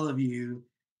all of you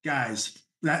guys.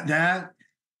 That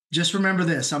just remember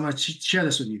this. I'm going to share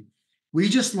this with you. We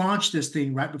just launched this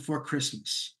thing right before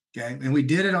Christmas. Okay, and we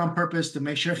did it on purpose to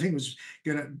make sure everything was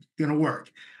gonna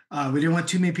work. We didn't want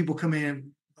too many people coming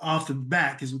in off the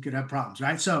bat because we could have problems,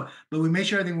 right? So, but we made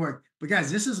sure everything worked. But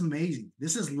guys, this is amazing.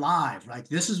 This is live. Like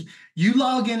you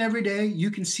log in every day, you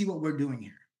can see what we're doing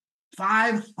here.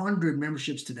 500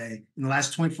 memberships today in the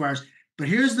last 24 hours. But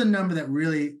here's the number that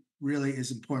really, really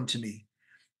is important to me.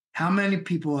 How many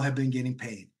people have been getting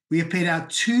paid? We have paid out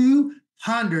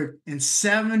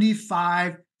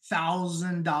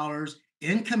 $275,000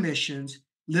 in commissions,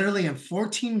 literally in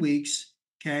 14 weeks,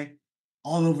 okay,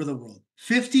 all over the world,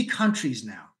 50 countries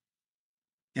now,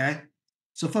 okay?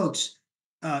 So folks,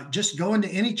 just go into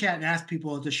any chat and ask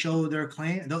people to show their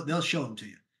claim. They'll show them to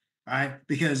you, all right?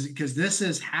 Because this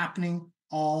is happening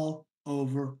all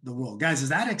over the world. Guys, is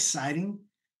that exciting?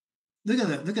 Look at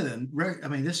that. Look at that. I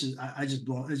mean, this is, I just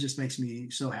it just makes me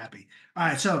so happy. All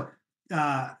right. So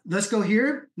let's go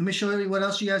here. Let me show you what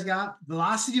else you guys got.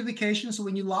 Vilocity vacation. So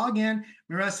when you log in,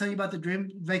 remember I was telling you about the dream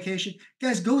vacation,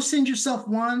 guys, go send yourself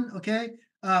one. Okay.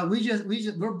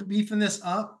 We're beefing this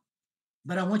up,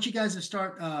 but I want you guys to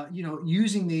start,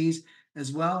 using these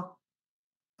as well.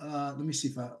 Let me see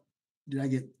if did I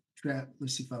get trapped?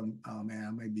 Let's see if oh man,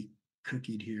 I might be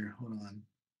cookied here. Hold on.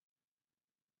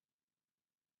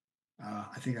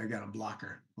 I think I got a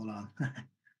blocker. Hold on. All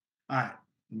right,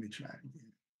 let me try it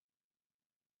again.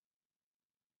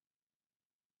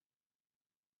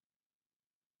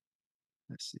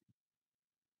 Let's see.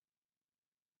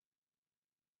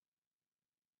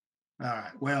 All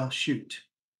right, well, shoot.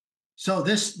 So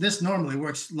this normally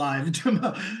works live.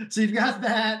 So you've got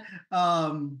that.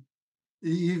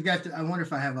 You've got. I wonder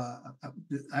if I have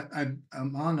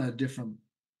I'm on a different.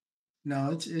 No,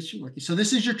 it's working. So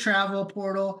this is your travel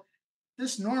portal.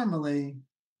 This normally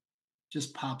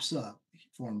just pops up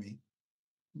for me.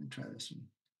 Let me try this one.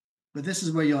 But this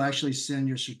is where you'll actually send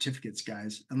your certificates,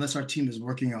 guys, unless our team is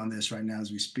working on this right now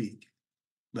as we speak.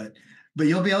 But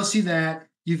you'll be able to see that.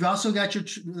 You've also got your,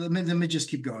 let me just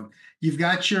keep going. You've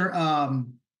got your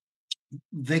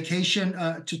vacation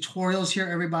tutorials here,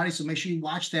 everybody. So make sure you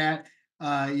watch that.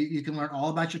 You can learn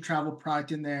all about your travel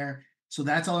product in there. So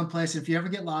that's all in place. If you ever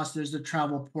get lost, there's the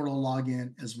travel portal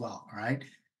login as well. All right.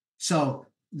 So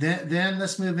then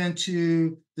let's move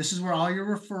into, this is where all your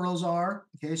referrals are.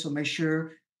 Okay. So make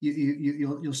sure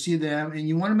you'll see them, and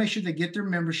you want to make sure they get their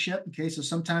membership. Okay. So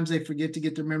sometimes they forget to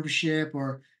get their membership,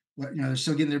 or they're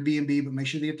still getting their B&B, but make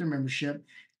sure they get their membership.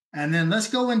 And then let's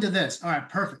go into this. All right,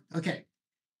 perfect. Okay.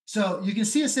 So you can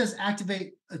see it says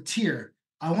activate a tier.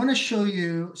 I want to show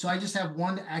you. So I just have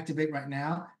one to activate right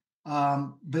now,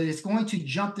 but it's going to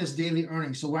jump this daily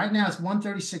earnings. So right now it's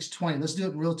 136.20. Let's do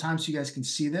it in real time so you guys can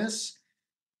see this.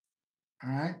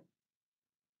 All right.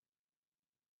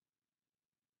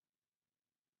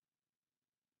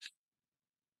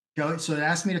 Go. So it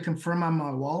asked me to confirm on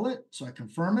my wallet. So I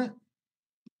confirm it.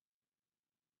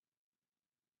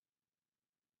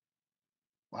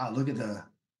 Wow, look at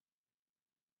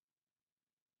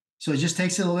so it just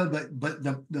takes it a little bit, but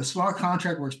the smart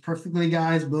contract works perfectly,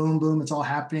 guys. Boom, boom, it's all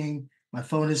happening. My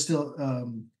phone is still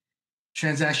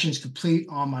transactions complete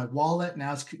on my wallet.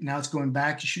 Now it's going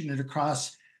back, shooting it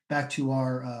across back to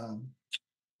our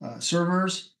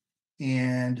servers,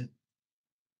 and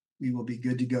we will be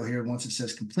good to go here once it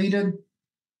says completed.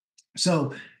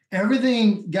 So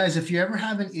everything, guys, if you ever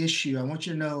have an issue, I want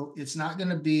you to know it's not going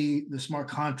to be the smart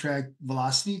contract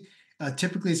velocity.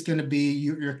 Typically, it's going to be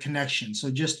your connection.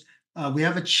 So just we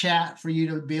have a chat for you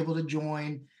to be able to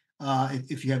join.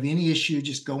 If you have any issue,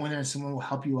 just go in there and someone will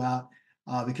help you out,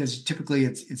 because typically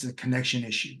it's a connection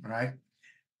issue, right?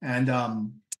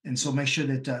 And so make sure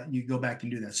that you go back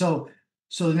and do that. So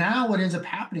now what ends up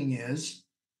happening is,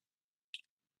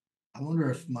 I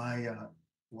wonder if my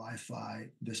Wi-Fi,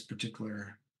 this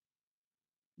particular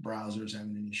browser, is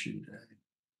having an issue today.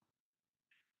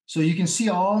 So you can see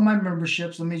all my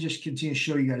memberships. Let me just continue to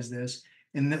show you guys this.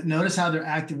 And notice how they're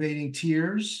activating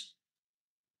tiers,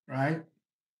 right?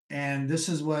 And this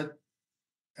is what,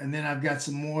 and then I've got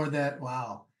some more that,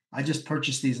 wow, I just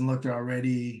purchased these and look, they're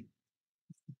already,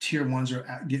 tier ones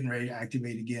are getting ready to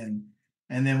activate again.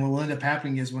 And then what will end up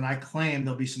happening is when I claim,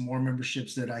 there'll be some more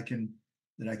memberships that I can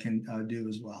do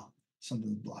as well.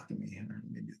 Something's blocking me here. Let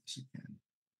me do this again.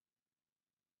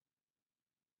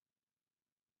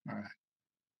 All right.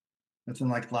 Nothing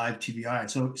like live TV. All right.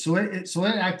 So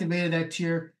it activated that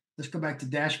tier. Let's go back to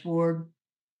dashboard.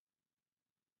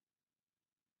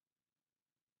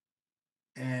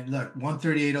 And look,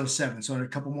 138.07. So a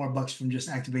couple more bucks from just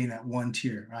activating that one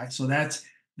tier. Right. So that's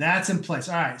in place.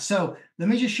 All right. So let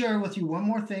me just share with you one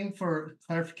more thing for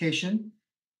clarification.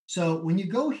 So when you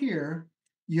go here,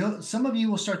 some of you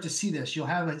will start to see this. You'll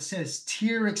have it says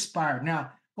tier expired.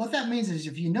 Now, what that means is,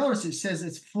 if you notice, it says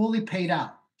it's fully paid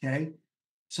out. Okay.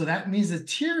 So that means the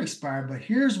tier expired, but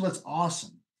here's what's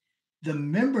awesome. The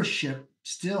membership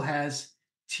still has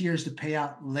tiers to pay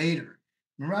out later.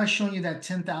 Remember I was showing you that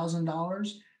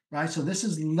 $10,000, right? So this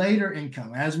is later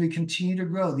income. As we continue to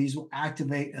grow, these will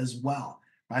activate as well,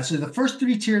 right? So the first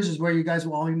 3 tiers is where you guys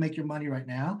will only make your money right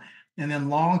now. And then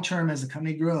long-term, as the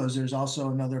company grows, there's also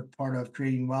another part of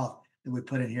creating wealth that we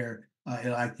put in here.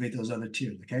 It'll activate those other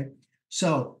tiers, okay?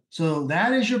 So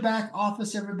that is your back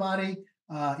office, everybody.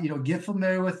 Get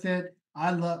familiar with it.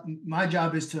 I love my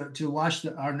job is to watch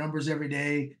our numbers every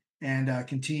day and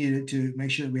continue to make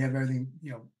sure that we have everything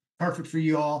perfect for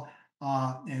you all,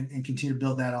 and continue to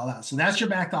build that all out. So that's your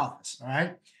back office. All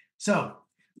right. So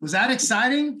was that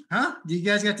exciting? Huh? You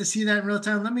guys got to see that in real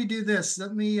time. Let me do this.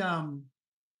 Let me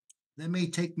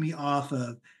take me off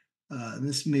of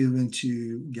let's move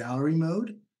into gallery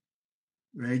mode.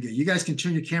 Very good. You guys can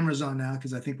turn your cameras on now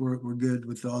because I think we're good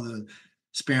with all the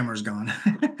spammers gone.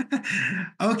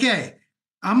 Okay.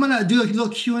 I'm gonna do a little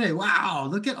Q&A. Wow,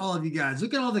 look at all of you guys.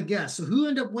 Look at all the guests. So who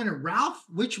ended up winning? Ralph?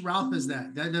 Which Ralph is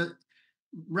that?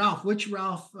 Ralph, which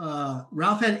Ralph?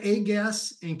 Ralph had 8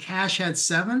 guests and Cash had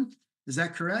 7. Is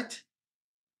that correct?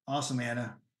 Awesome,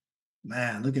 Anna.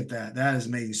 Man, look at that. That is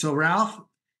amazing. So Ralph,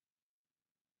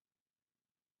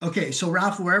 okay, so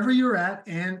Ralph, wherever you're at,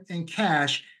 and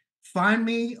Cash,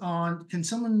 can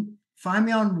someone find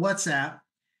me on WhatsApp,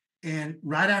 and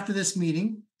right after this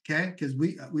meeting, okay, because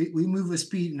we move with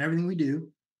speed in everything we do,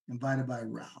 invited by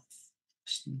Ralph.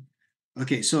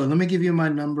 Okay, so let me give you my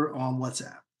number on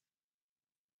WhatsApp.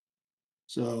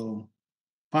 So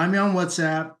find me on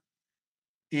WhatsApp,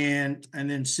 and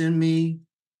then send me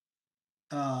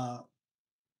and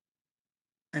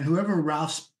whoever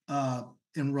Ralph's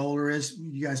enroller is,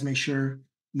 you guys make sure,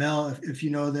 Mel, if you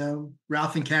know them,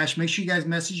 Ralph and Cash, make sure you guys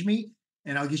message me,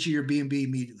 and I'll get you your B&B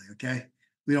immediately. Okay,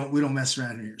 we don't mess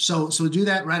around here. So do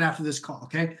that right after this call.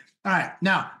 Okay. All right.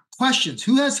 Now questions.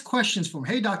 Who has questions for me?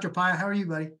 Hey, Dr. Paya, how are you,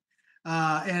 buddy?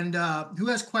 And who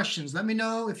has questions? Let me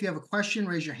know if you have a question.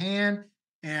 Raise your hand.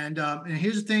 And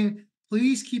here's the thing.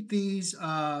 Please keep these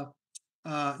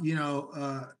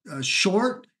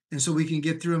short, and so we can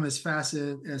get through them as fast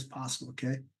as possible.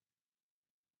 Okay.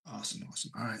 Awesome.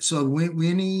 All right. So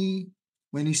Winnie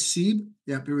Sieb.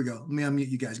 Yep. Here we go. Let me unmute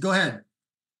you guys. Go ahead.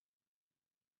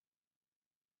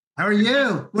 How are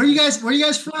you? Where are you guys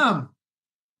from?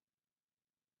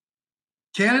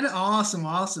 Canada. Awesome.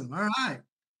 All right.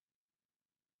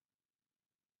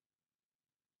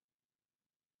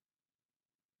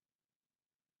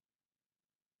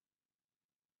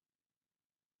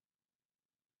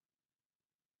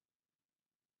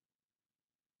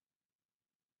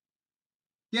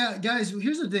 Yeah, guys,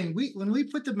 here's the thing. When we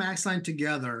put the max line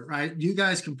together, right? You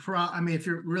guys can if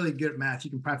you're really good at math,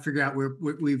 you can probably figure out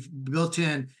we've built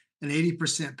in an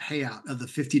 80% payout of the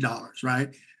 $50,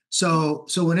 right? So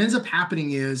what ends up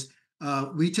happening is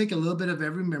we take a little bit of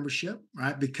every membership,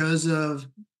 right? Because of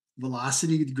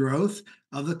velocity growth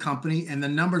of the company and the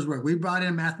numbers work. We brought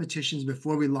in mathematicians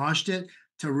before we launched it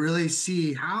to really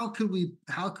see how could we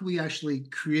actually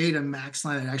create a max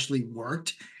line that actually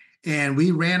worked. And we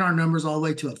ran our numbers all the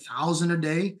way to 1,000 a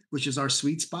day, which is our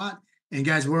sweet spot. And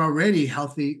guys, we're already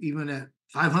healthy even at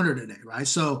 500 a day, right?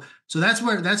 So that's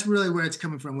really where it's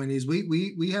coming from, Wendy. Is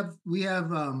we have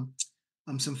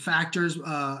some factors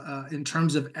in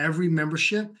terms of every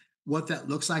membership, what that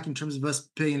looks like in terms of us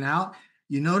paying out.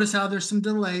 You notice how there's some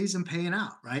delays in paying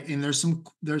out, right? And there's some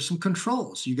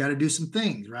controls. You got to do some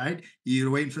things, right? You're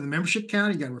waiting for the membership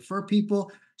count. You got to refer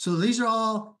people. So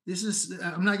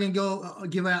I'm not going to go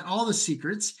give out all the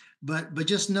secrets, but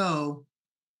just know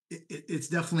it's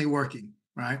definitely working,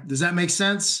 right? Does that make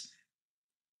sense?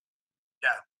 Yeah.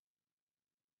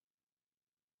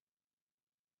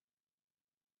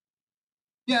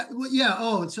 Yeah, well, yeah.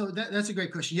 Oh, so that's a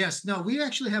great question. Yes, no, we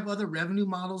actually have other revenue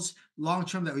models long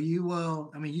term that you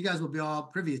will. I mean, you guys will be all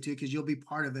privy to because you'll be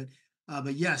part of it.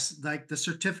 But yes, like the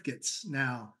certificates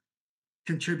now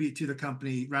contribute to the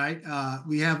company, right?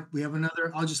 We have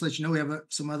another. I'll just let you know we have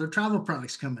some other travel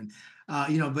products coming.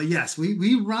 But yes,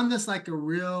 we run this like a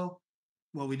real.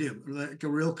 Well, we do like a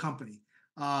real company.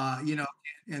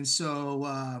 And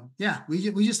so yeah,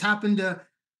 we just happen to.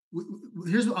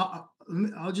 Here's what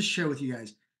I'll just share with you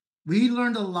guys. We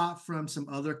learned a lot from some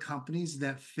other companies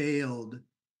that failed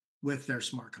with their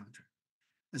smart contract.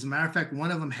 As a matter of fact,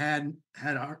 one of them had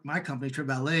my company Trip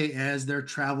Ballet as their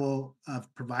travel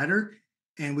provider,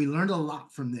 and we learned a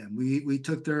lot from them. We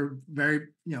took their very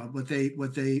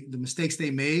the mistakes they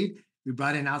made. We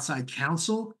brought in outside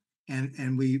counsel,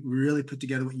 and we really put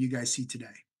together what you guys see today.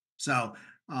 So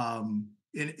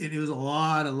it was a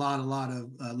lot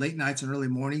of late nights and early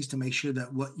mornings to make sure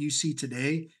that what you see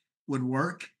today would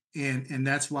work, and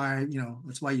that's why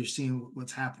you're seeing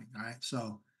what's happening. All right,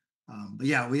 so. But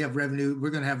yeah, we have revenue.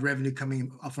 We're going to have revenue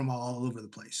coming from all over the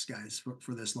place, guys,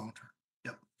 for this long term.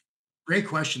 Yep. Great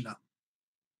question, though.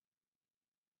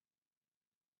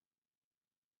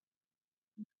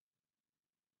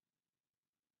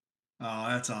 Oh,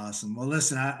 that's awesome. Well,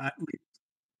 listen, I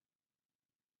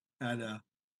know.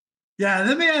 Yeah,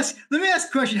 let me ask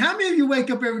a question. How many of you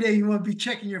wake up every day, you want to be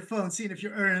checking your phone, seeing if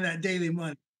you're earning that daily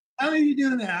money? How many of you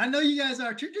doing that? I know you guys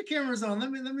are. Turn your cameras on.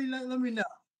 Let me know,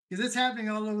 because it's happening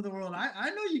all over the world. I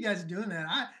know you guys are doing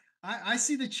that. I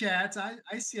see the chats. I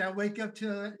see. I wake up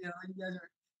to it. You guys are,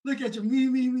 look at you.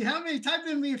 Me. How many? Type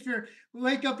in me if you're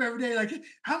wake up every day. Like,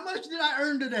 how much did I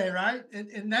earn today? Right?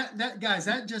 And that guys,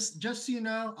 that just so you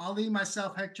know, Ali,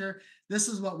 myself, Hector. This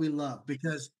is what we love,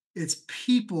 because it's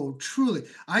people truly.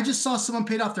 I just saw someone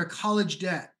paid off their college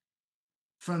debt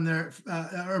from their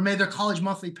or made their college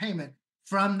monthly payment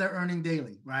from their earning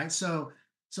daily, right? So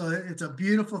it's a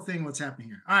beautiful thing what's happening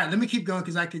here. All right, let me keep going,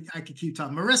 because I could keep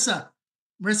talking. Marissa,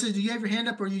 do you have your hand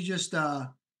up, or you just Yes,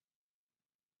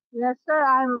 sir.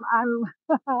 I'm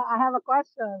I have a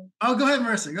question. Oh, go ahead,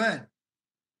 Marissa. Go ahead.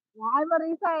 Yeah, I'm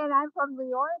Marisa and I'm from New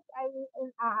York. I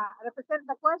represent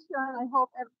the question. I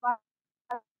hope everybody.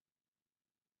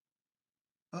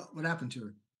 Oh, what happened to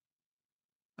her?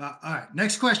 All right,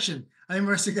 next question. I think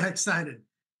Marissa got excited.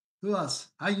 Who else?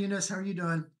 Hi, Eunice. How are you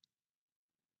doing?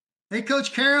 Hey,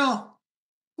 Coach Carol.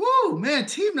 Woo, man,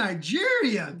 Team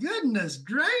Nigeria. Goodness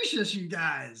gracious, you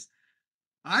guys.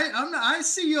 I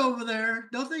see you over there.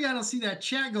 Don't think I don't see that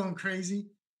chat going crazy.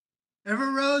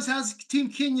 Ever Rose, how's Team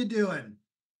Kenya doing?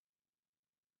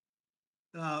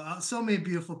 So many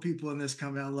beautiful people in this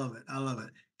company. I love it. I love it.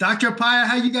 Dr. Paya,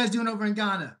 how you guys doing over in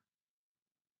Ghana?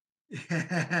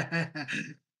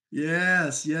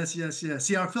 Yes.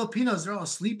 See, our Filipinos, they're all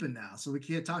sleeping now, so we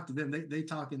can't talk to them. They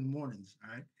talk in the mornings. All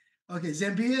right. Okay,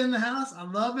 Zambia in the house. I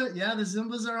love it. Yeah, the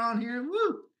Zimbas are on here.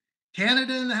 Woo!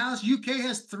 Canada in the house. UK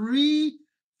has three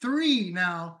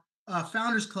now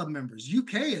Founders Club members.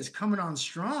 UK is coming on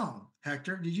strong.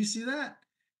 Hector, did you see that?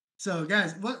 So,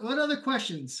 guys, what other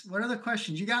questions? What other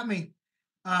questions? You got me.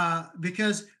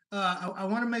 Because I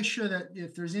want to make sure that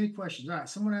if there's any questions. All right,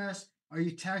 someone asked, are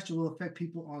you taxed or will affect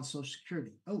people on Social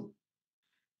Security? Oh,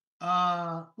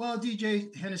 well,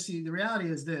 DJ Hennessy, the reality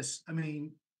is this. I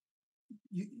mean,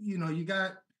 you're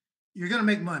going to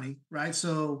make money, right?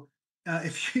 So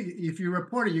if you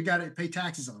report it, you got to pay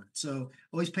taxes on it. So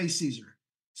always pay Caesar.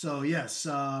 So yes,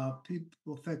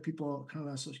 people affect people kind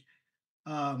of on social.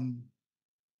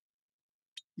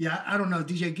 Yeah, I don't know,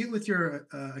 DJ. Get with your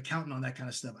accountant on that kind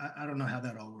of stuff. I don't know how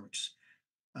that all works.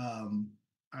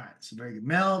 All right, so very good.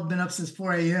 Mel, been up since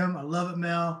 4 a.m. I love it,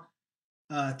 Mel.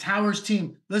 Towers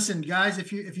team. Listen, guys,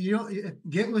 if you don't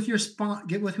get with your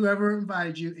get with whoever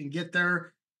invited you and get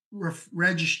their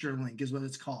register link is what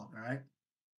it's called. All right.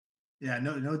 Yeah,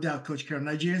 no doubt, Coach Carroll.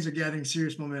 Nigerians are getting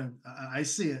serious momentum. I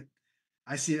see it.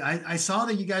 I see it. I saw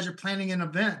that you guys are planning an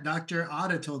event. Dr.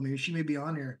 Ada told me, she may be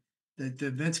on here, that the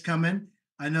event's coming.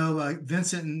 I know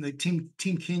Vincent and the team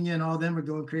Kenya and all of them are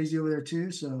going crazy over there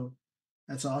too. So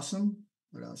that's awesome.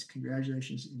 What else?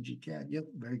 Congratulations, NGCAD. Yep,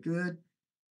 very good.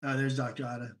 There's Dr.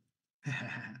 Ada.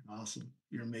 Awesome.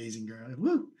 You're amazing, girl.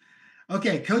 Woo.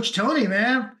 Okay, Coach Tony,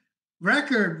 man.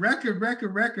 Record.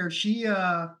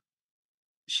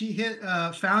 She hit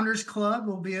Founders Club.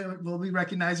 We'll be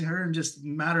recognizing her in just a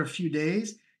matter of a few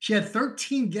days. She had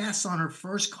 13 guests on her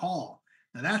first call.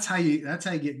 Now that's how you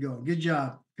get going. Good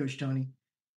job, Coach Tony.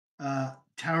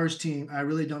 Towers team. I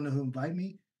really don't know who invite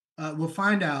me. We'll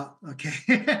find out. Okay.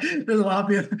 There's a lot of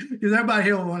people, because everybody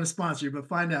here will want to sponsor you, but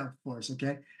find out for us.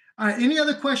 Okay. All right. Any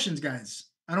other questions,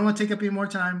 guys? I don't want to take up any more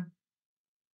time.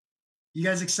 You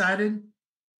guys excited?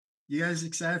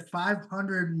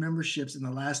 500 memberships in the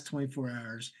last 24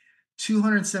 hours,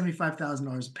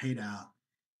 $275,000 paid out,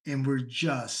 and we're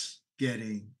just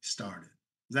getting started.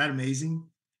 Is that amazing?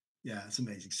 Yeah, it's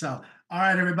amazing. So, all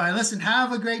right, everybody, listen,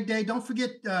 have a great day. Don't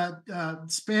forget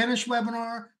Spanish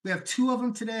webinar. We have 2 of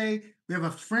them today. We have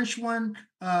a French one.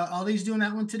 Ali's doing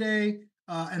that one today.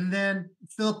 And then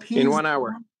Philippines. In 1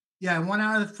 hour. Yeah, in 1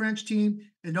 hour, the French team.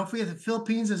 And don't forget the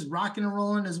Philippines is rocking and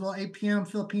rolling as well, 8 p.m.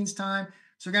 Philippines time.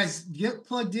 So, guys, get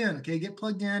plugged in, okay? Get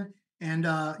plugged in, and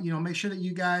make sure that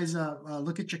you guys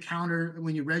look at your calendar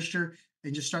when you register,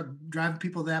 and just start driving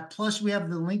people to that. Plus, we have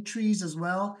the link trees as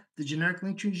well, the generic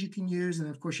link trees you can use, and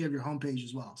of course, you have your homepage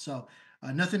as well. So,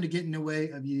 nothing to get in the way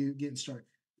of you getting started.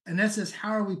 And that says, how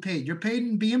are we paid? You're paid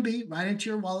in BNB right into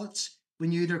your wallets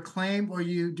when you either claim or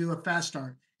you do a fast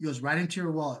start. It goes right into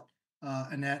your wallet,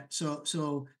 and that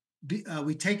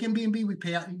we take in BNB, we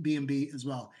pay out in BNB as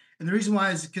well. And the reason why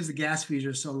is because the gas fees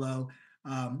are so low.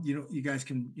 You guys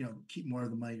can keep more of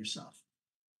the money yourself.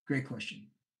 Great question.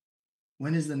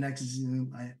 When is the next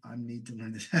Zoom? I need to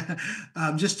learn this.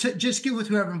 Just get with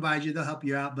whoever invited you; they'll help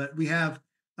you out. But we have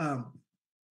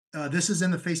this is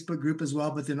in the Facebook group as well.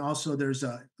 But then also there's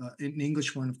an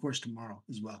English one, of course, tomorrow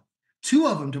as well. 2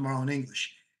 of them tomorrow in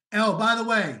English. Oh, by the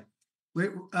way,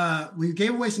 we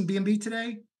gave away some BNB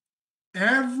today.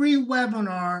 every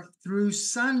webinar through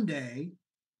Sunday,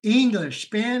 English,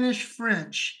 Spanish,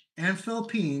 French, and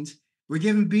Philippines, we're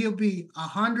giving BOB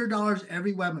 $100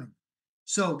 every webinar.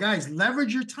 So guys,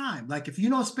 leverage your time. Like if you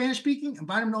know Spanish speaking,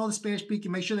 invite them to all the Spanish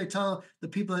speaking. Make sure they tell the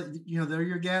people that, you know, they're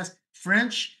your guests.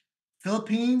 French,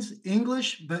 Philippines,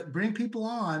 English, but bring people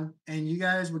on. And you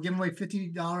guys, we're giving away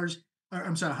 $50, or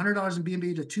I'm sorry, $100 in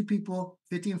B&B to 2 people,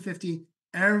 50 and 50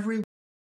 every